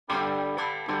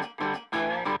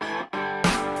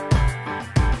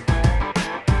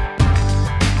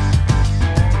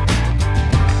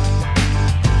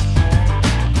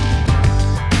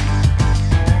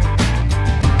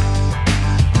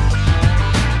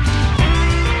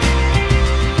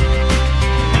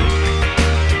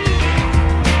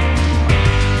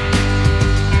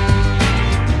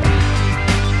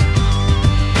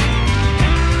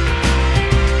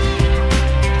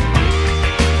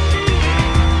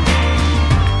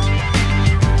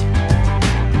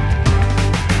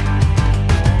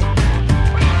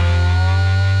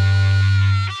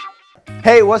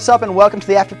Hey, what's up and welcome to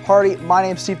the After Party. My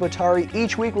name's Steve Botari.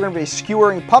 Each week we're going to be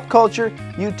skewering pop culture,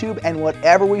 YouTube, and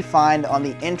whatever we find on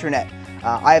the internet.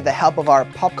 I have the help of our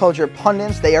pop culture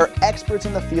pundits. They are experts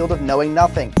in the field of knowing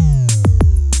nothing.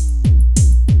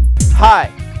 Hi,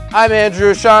 I'm Andrew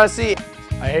O'Shaughnessy.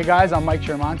 Hey guys, I'm Mike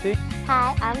Chermonti.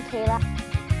 Hi, I'm Kayla.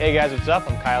 Hey guys, what's up?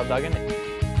 I'm Kyle Duggan.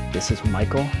 This is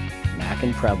Michael Mac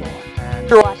and Preble. And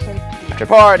you're watching After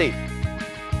Party. Woo!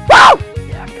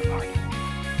 The After Party.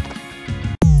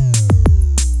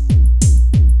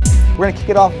 We're going to kick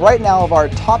it off right now of our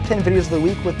top 10 videos of the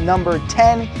week with number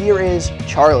 10. Here is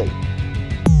Charlie.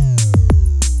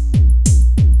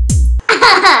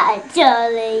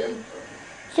 Charlie.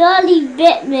 Charlie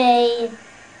bit me.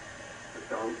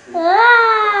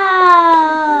 Ah!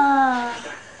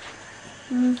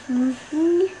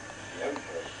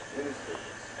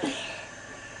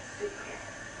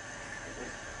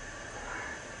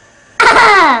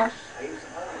 Ah!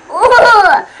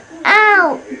 Oh!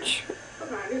 Ouch!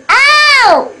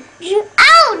 Ouch!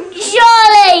 Ouch,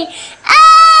 Charlie!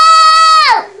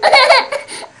 Ow!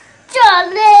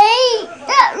 Charlie!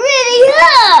 That really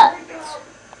hurt!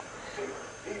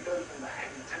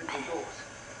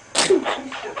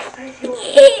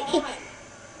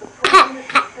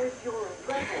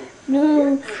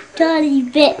 No, Charlie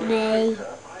bit me.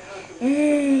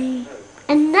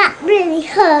 And that really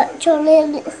hurt, Charlie,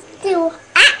 and it's still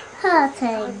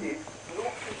hurting.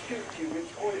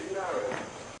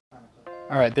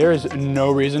 Alright, there is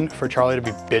no reason for Charlie to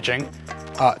be bitching.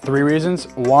 3 reasons.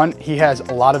 1, he has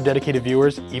a lot of dedicated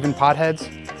viewers, even potheads.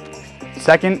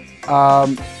 2nd,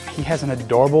 he has an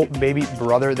adorable baby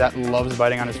brother that loves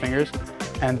biting on his fingers.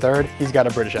 And 3rd, he's got a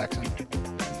British accent.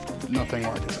 Nothing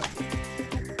more to say.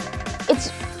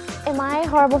 Am I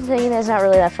horrible for thinking it's not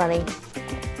really that funny?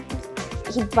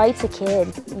 He bites a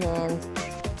kid, man.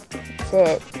 That's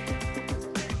it.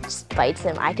 Just bites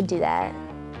him. I could do that.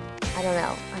 I don't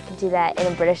know. I could do that in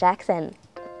a British accent.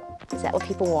 Is that what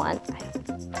people want?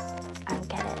 I don't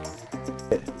get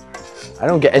it. I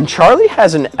don't get it. And Charlie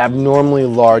has an abnormally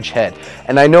large head.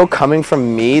 And I know coming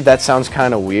from me, that sounds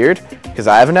kind of weird, because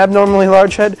I have an abnormally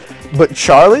large head. But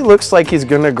Charlie looks like he's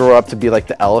going to grow up to be like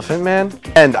the Elephant Man.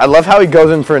 And I love how he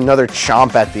goes in for another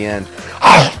chomp at the end.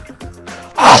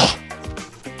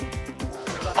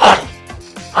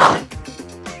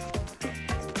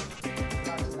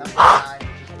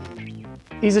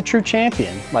 He's a true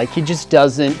champion. Like, he just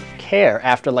doesn't care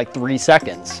after like 3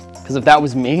 seconds. Because if that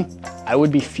was me, I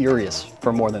would be furious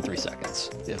for more than 3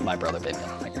 seconds if my brother bit me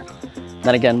on the finger.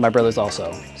 Then again, my brother's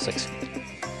also 6 feet.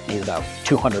 He's about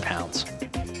 200 pounds,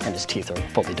 and his teeth are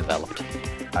fully developed.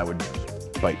 I would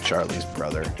bite Charlie's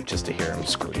brother just to hear him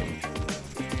scream.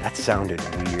 That sounded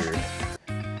weird.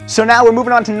 So now we're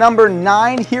moving on to number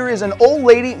 9. Here is an old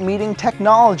lady meeting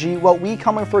technology, what we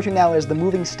commonly refer to now as the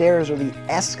moving stairs or the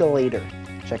escalator.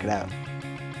 Check it out.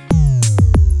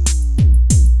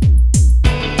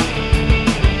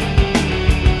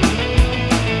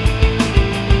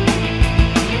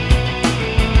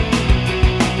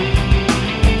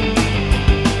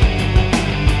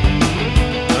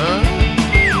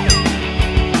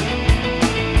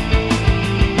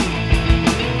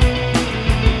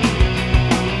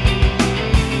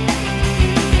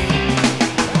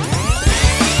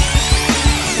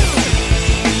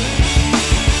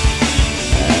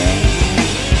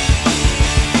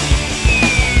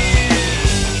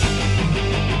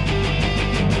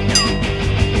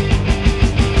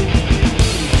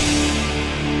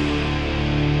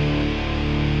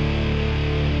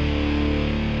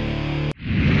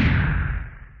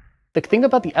 The thing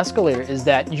about the escalator is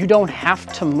that you don't have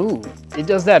to move. It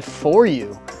does that for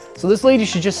you. So this lady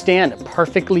should just stand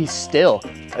perfectly still.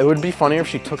 It would be funnier if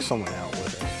she took someone out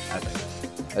with her, I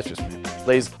think. That's just me.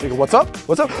 Ladies, like, what's up?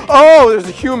 What's up? Oh, there's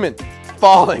a human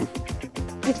falling.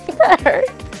 You think that hurt?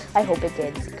 I hope it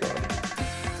did.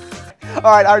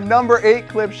 All right, our number 8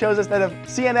 clip shows us that if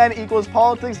CNN equals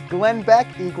politics, Glenn Beck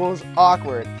equals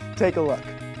awkward. Take a look.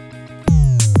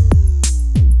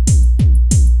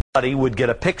 Would get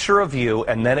a picture of you,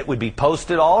 and then it would be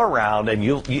posted all around, and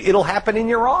it'll happen in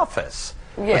your office.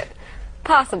 Yeah,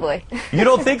 possibly. You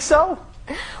don't think so?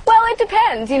 Well, it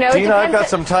depends, you know. Tina, I've got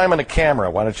some time and a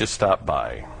camera. Why don't you stop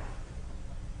by?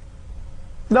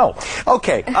 No.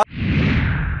 Okay. I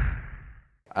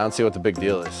don't see what the big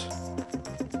deal is.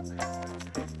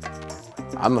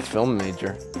 I'm a film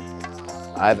major.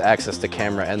 I have access to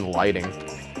camera and lighting.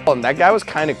 Oh, and that guy was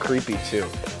kind of creepy too.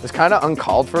 It was kind of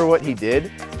uncalled for what he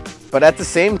did, but at the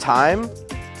same time,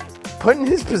 put in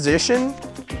his position,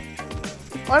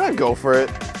 why not go for it?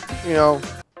 You know,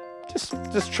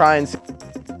 just try and see.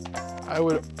 I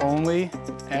would only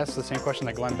ask the same question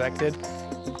that Glenn Beck did.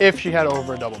 if she had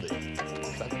over a double D.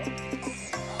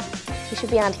 She should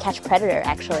be on To Catch a Predator,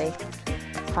 actually.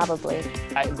 Probably.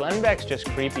 Glenn Beck's just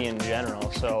creepy in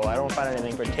general, so I don't find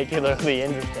anything particularly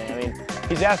interesting. I mean,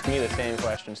 he's asked me the same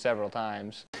question several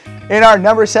times. In our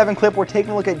number 7 clip, we're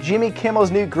taking a look at Jimmy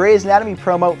Kimmel's new Grey's Anatomy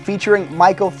promo featuring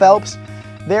Michael Phelps.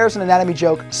 There's an anatomy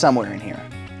joke somewhere in here.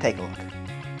 Take a look.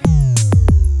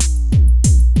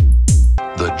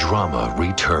 The drama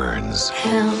returns.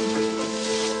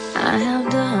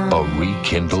 A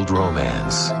rekindled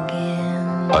romance.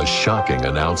 A shocking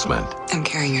announcement. I'm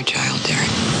carrying your child, Derek.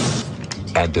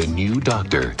 And a new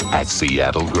doctor at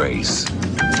Seattle Grace.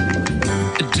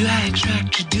 Do I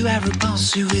attract you? Do I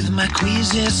repulse you with my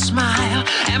queasy smile?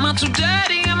 Am I too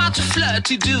dirty? Am I too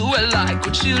flirty? Do I like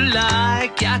what you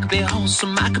like? I could be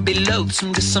wholesome, I could be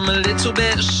loathsome, guess I'm a little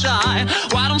bit shy.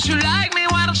 Why don't you like me?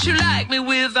 Why don't you like me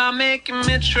without making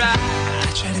me try?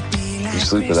 I try to be like you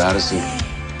sleep without a suit?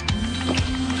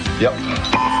 Yep.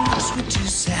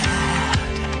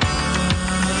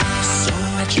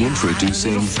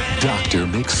 Introducing Dr.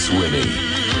 McSwimmy.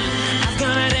 I've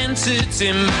got an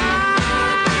entity mind.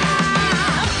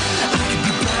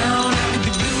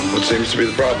 What seems to be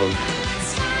the problem?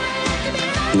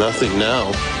 Nothing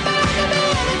now.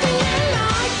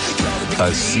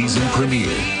 A season premiere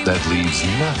that leaves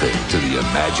nothing to the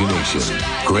imagination.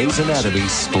 Grey's Anatomy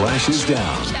splashes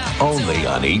down, only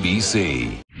on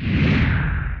ABC.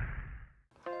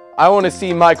 I want to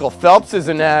see Michael Phelps'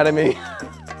 anatomy.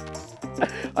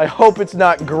 I hope it's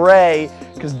not gray,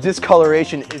 because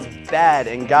discoloration is bad.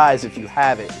 And guys, if you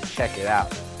have it, check it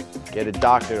out. Get a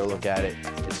doctor to look at it.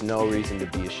 It's no reason to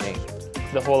be ashamed.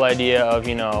 The whole idea of,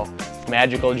 you know,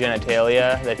 magical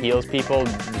genitalia that heals people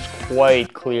is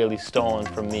quite clearly stolen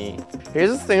from me.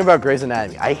 Here's the thing about Grey's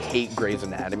Anatomy. I hate Grey's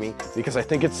Anatomy because I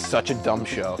think it's such a dumb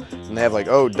show. And they have like,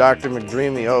 oh, Dr.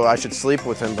 McDreamy, oh, I should sleep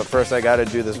with him, but first I gotta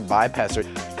do this bypass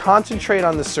surgery. Concentrate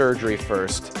on the surgery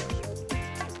first.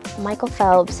 Michael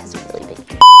Phelps has a really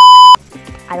big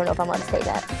I don't know if I'm allowed to say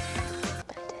that,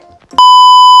 but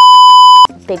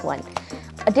I did. Big one.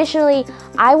 Additionally,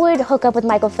 I would hook up with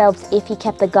Michael Phelps if he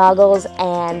kept the goggles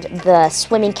and the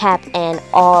swimming cap and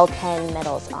all 10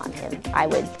 medals on him.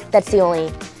 That's the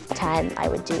only time I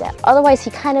would do that. Otherwise, he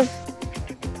kind of,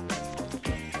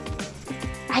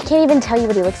 I can't even tell you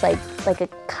what he looks like a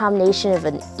combination of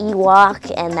an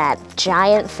Ewok and that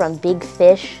giant from Big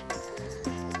Fish.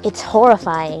 It's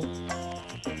horrifying.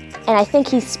 And I think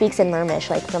he speaks in Mermish,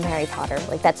 like from Harry Potter.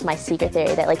 Like that's my secret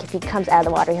theory, that like if he comes out of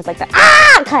the water, he has like the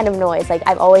ah kind of noise. Like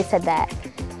I've always said that.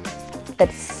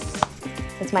 That's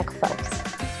Michael Phelps.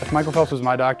 If Michael Phelps was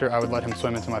my doctor, I would let him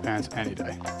swim into my pants any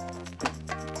day.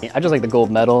 I just like the gold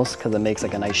medals because it makes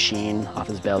like a nice sheen off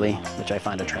his belly, which I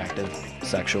find attractive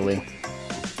sexually.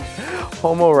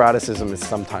 Homoeroticism is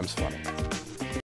sometimes funny.